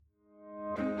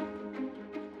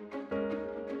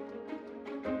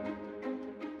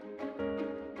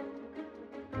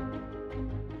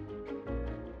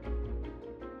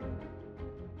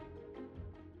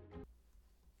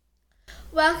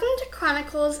Welcome to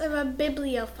Chronicles of a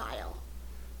Bibliophile.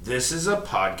 This is a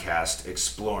podcast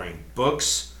exploring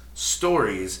books,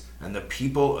 stories, and the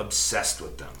people obsessed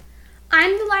with them.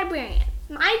 I'm the librarian.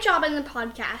 My job in the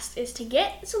podcast is to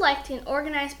get, select, and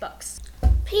organize books.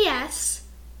 P.S.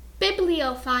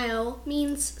 Bibliophile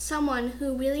means someone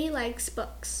who really likes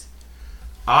books.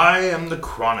 I am the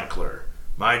chronicler.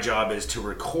 My job is to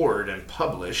record and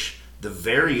publish the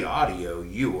very audio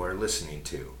you are listening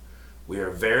to. We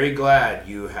are very glad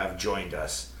you have joined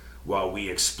us while we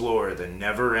explore the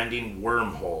never-ending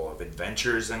wormhole of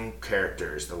adventures and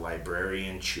characters the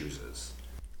librarian chooses.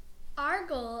 Our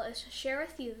goal is to share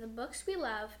with you the books we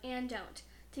love and don't,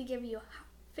 to give you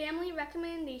family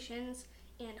recommendations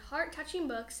and heart-touching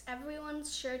books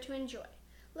everyone's sure to enjoy.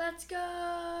 Let's go!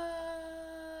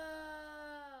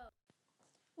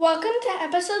 Welcome to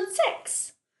episode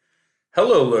 6.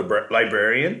 Hello,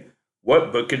 librarian.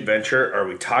 What book adventure are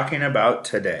we talking about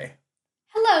today?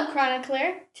 Hello,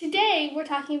 Chronicler. Today we're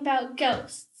talking about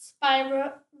Ghosts by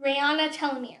Raina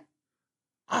Telgemeier.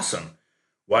 Awesome.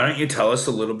 Why don't you tell us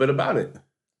a little bit about it?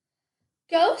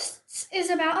 Ghosts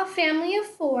is about a family of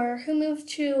 4 who moved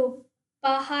to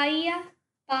Bahia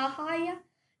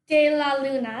de la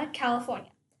Luna, California.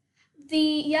 The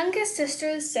youngest sister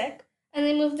is sick, and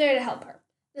they moved there to help her.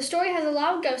 The story has a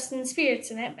lot of ghosts and spirits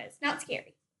in it, but it's not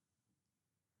scary.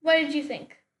 What did you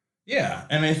think? Yeah,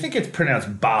 and I think it's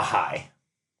pronounced Baha'i.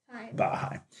 Fine.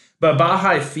 Baha'i. But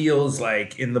Baha'i feels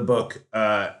like in the book,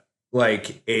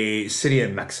 like a city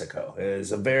in Mexico. It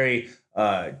is a very,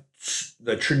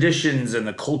 the traditions and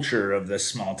the culture of this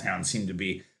small town seem to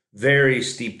be very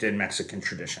steeped in Mexican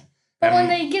tradition. But when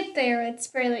they get there, it's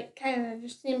very kind of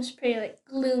just seems pretty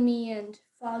gloomy and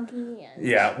foggy.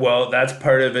 Yeah, well, that's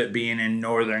part of it being in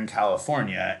Northern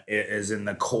California. It is in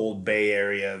the cold Bay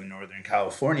Area of Northern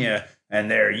California,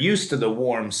 and they're used to the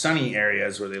warm, sunny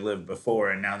areas where they lived before,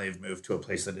 and now they've moved to a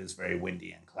place that is very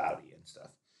windy and cloudy and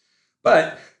stuff.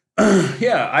 But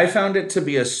yeah, I found it to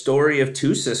be a story of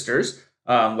 2 sisters,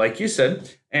 like you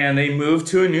said, and they moved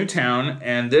to a new town,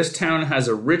 and this town has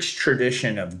a rich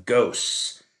tradition of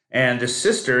ghosts. And the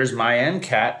sisters, Maya and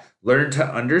Kat, learn to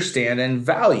understand and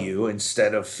value,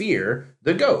 instead of fear,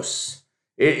 the ghosts.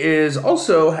 It is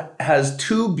also has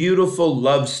 2 beautiful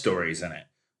love stories in it.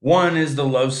 One is the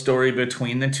love story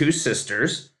between the 2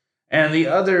 sisters, and the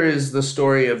other is the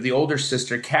story of the older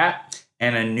sister, Kat,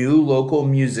 and a new local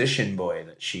musician boy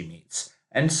that she meets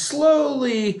and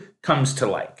slowly comes to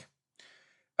like.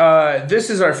 This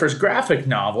is our first graphic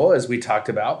novel, as we talked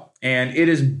about, and it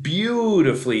is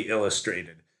beautifully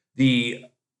illustrated. The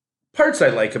parts I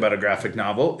like about a graphic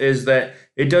novel is that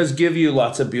it does give you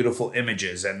lots of beautiful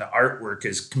images, and the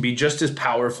artwork can be just as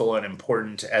powerful and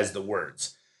important as the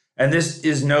words. And this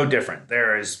is no different.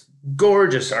 There is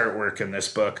gorgeous artwork in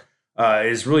this book. It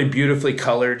is really beautifully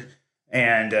colored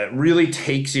and really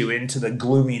takes you into the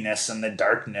gloominess and the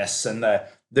darkness and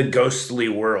the ghostly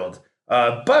world.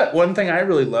 But one thing I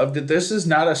really loved is this is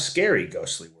not a scary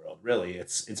ghostly world. Really,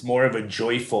 it's more of a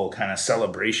joyful kind of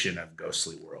celebration of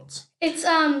ghostly worlds. It's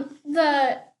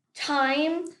the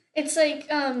time. It's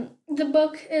the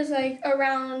book is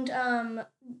around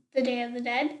the Day of the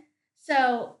Dead.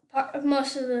 So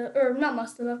most of the, or not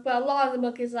most of the book, but a lot of the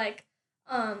book is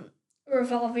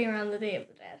revolving around the Day of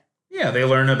the Dead. Yeah, they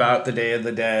learn about the Day of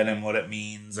the Dead and what it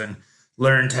means, and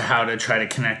learn to how to try to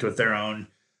connect with their own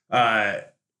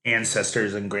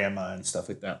ancestors and grandma and stuff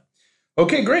like that.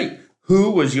 Okay, great.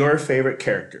 Who was your favorite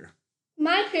character?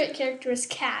 My favorite character is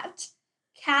Kat.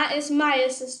 Kat is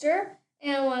Maya's sister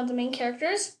and one of the main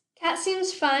characters. Kat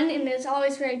seems fun and is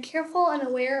always very careful and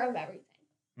aware of everything.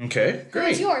 Okay, great.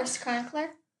 Who's yours,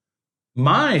 Chronicler?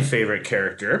 My favorite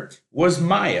character was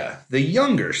Maya, the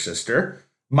younger sister.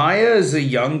 Maya is a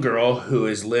young girl who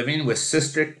is living with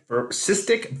cystic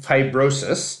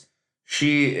fibrosis.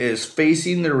 She is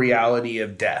facing the reality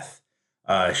of death.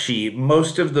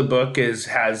 Most of the book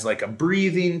has a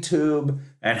breathing tube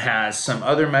and has some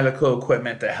other medical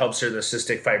equipment that helps her. The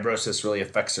cystic fibrosis really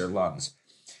affects her lungs.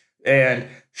 And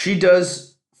she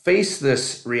does face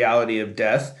this reality of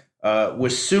death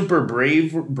with super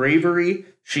bravery.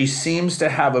 She seems to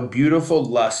have a beautiful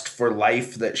lust for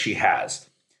life that she has.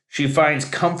 She finds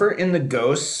comfort in the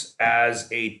ghosts as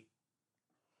a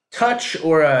touch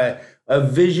or a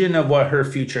vision of what her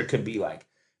future could be like.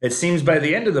 It seems by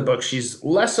the end of the book, she's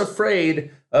less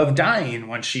afraid of dying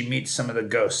when she meets some of the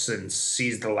ghosts and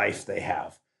sees the life they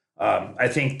have. I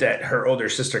think that her older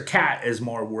sister, Kat, is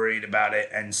more worried about it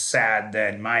and sad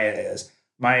than Maya is.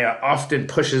 Maya often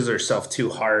pushes herself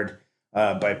too hard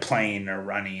by playing or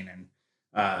running,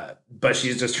 but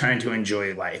she's just trying to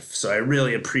enjoy life. So I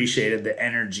really appreciated the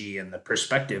energy and the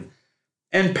perspective.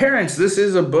 And parents, this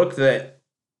is a book that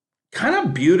kind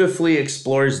of beautifully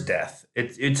explores death.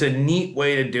 It's a neat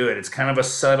way to do it. It's kind of a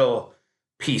subtle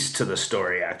piece to the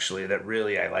story, actually, that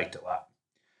really I liked a lot.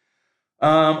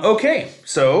 Okay,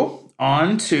 so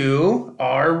on to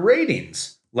our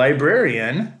ratings.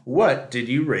 Librarian, what did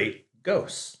you rate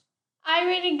Ghosts? I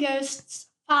rated Ghosts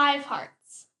 5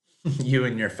 hearts. You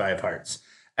and your 5 hearts.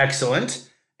 Excellent.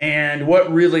 And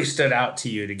what really stood out to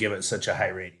you to give it such a high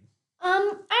rating?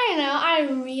 I don't know.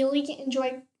 I really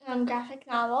enjoy graphic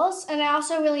novels, and I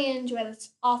also really enjoy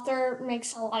this author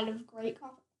makes a lot of great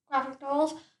graphic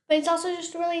novels, but it's also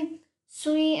just a really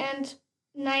sweet and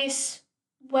nice,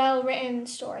 well written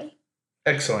story.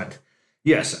 Excellent.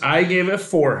 Yes, I gave it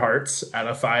 4 hearts out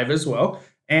of 5 as well.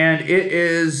 And it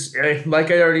is,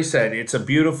 like I already said, it's a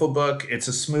beautiful book. It's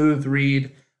a smooth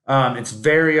read. It's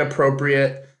very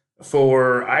appropriate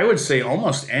for, I would say,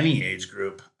 almost any age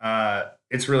group.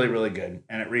 It's really, really good.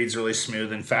 And it reads really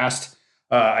smooth and fast.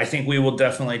 I think we will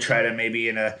definitely try to maybe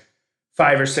in a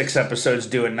 5 or 6 episodes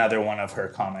do another one of her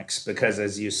comics because,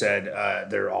 as you said,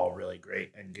 they're all really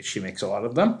great. And she makes a lot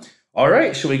of them. All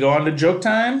right, should we go on to joke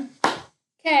time?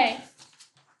 Okay.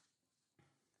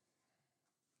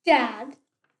 Dad.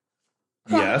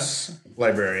 Yes,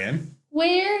 librarian.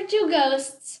 Where do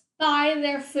ghosts buy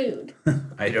their food?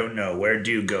 I don't know. Where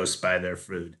do ghosts buy their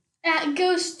food? At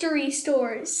ghostery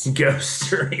stores.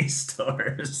 Ghostery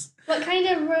stores. What kind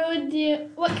of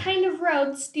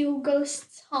roads do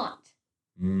ghosts haunt?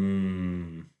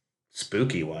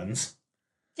 Spooky ones.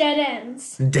 Dead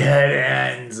ends. Dead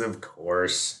ends, of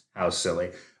course. How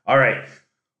silly. All right.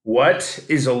 What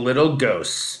is a little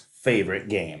ghost's favorite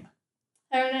game?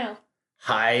 I don't know.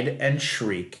 Hide and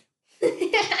shriek.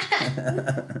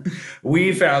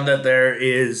 We found that there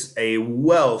is a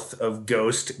wealth of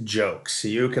ghost jokes.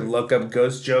 You can look up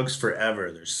ghost jokes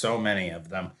forever. There's so many of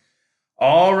them.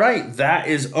 All right, that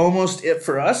is almost it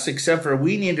for us, except for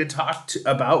we need to talk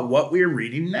about what we're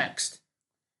reading next.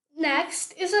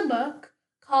 Next is a book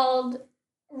called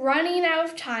Running Out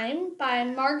of Time by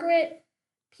Margaret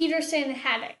Peterson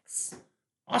Haddix.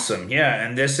 Awesome, yeah,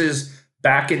 and this is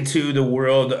back into the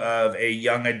world of a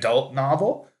young adult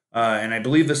novel. And I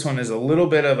believe this one is a little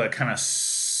bit of a kind of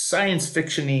science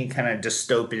fiction-y, kind of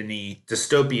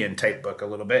dystopian type book a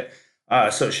little bit.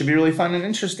 So it should be really fun and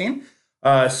interesting.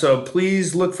 So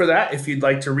please look for that if you'd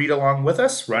like to read along with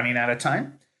us, Running Out of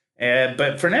Time.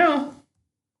 But for now...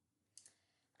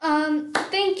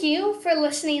 Thank you for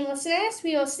listening, listeners.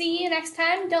 We will see you next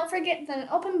time. Don't forget that an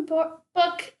open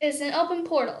book is an open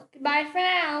portal. Goodbye for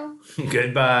now.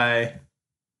 Goodbye.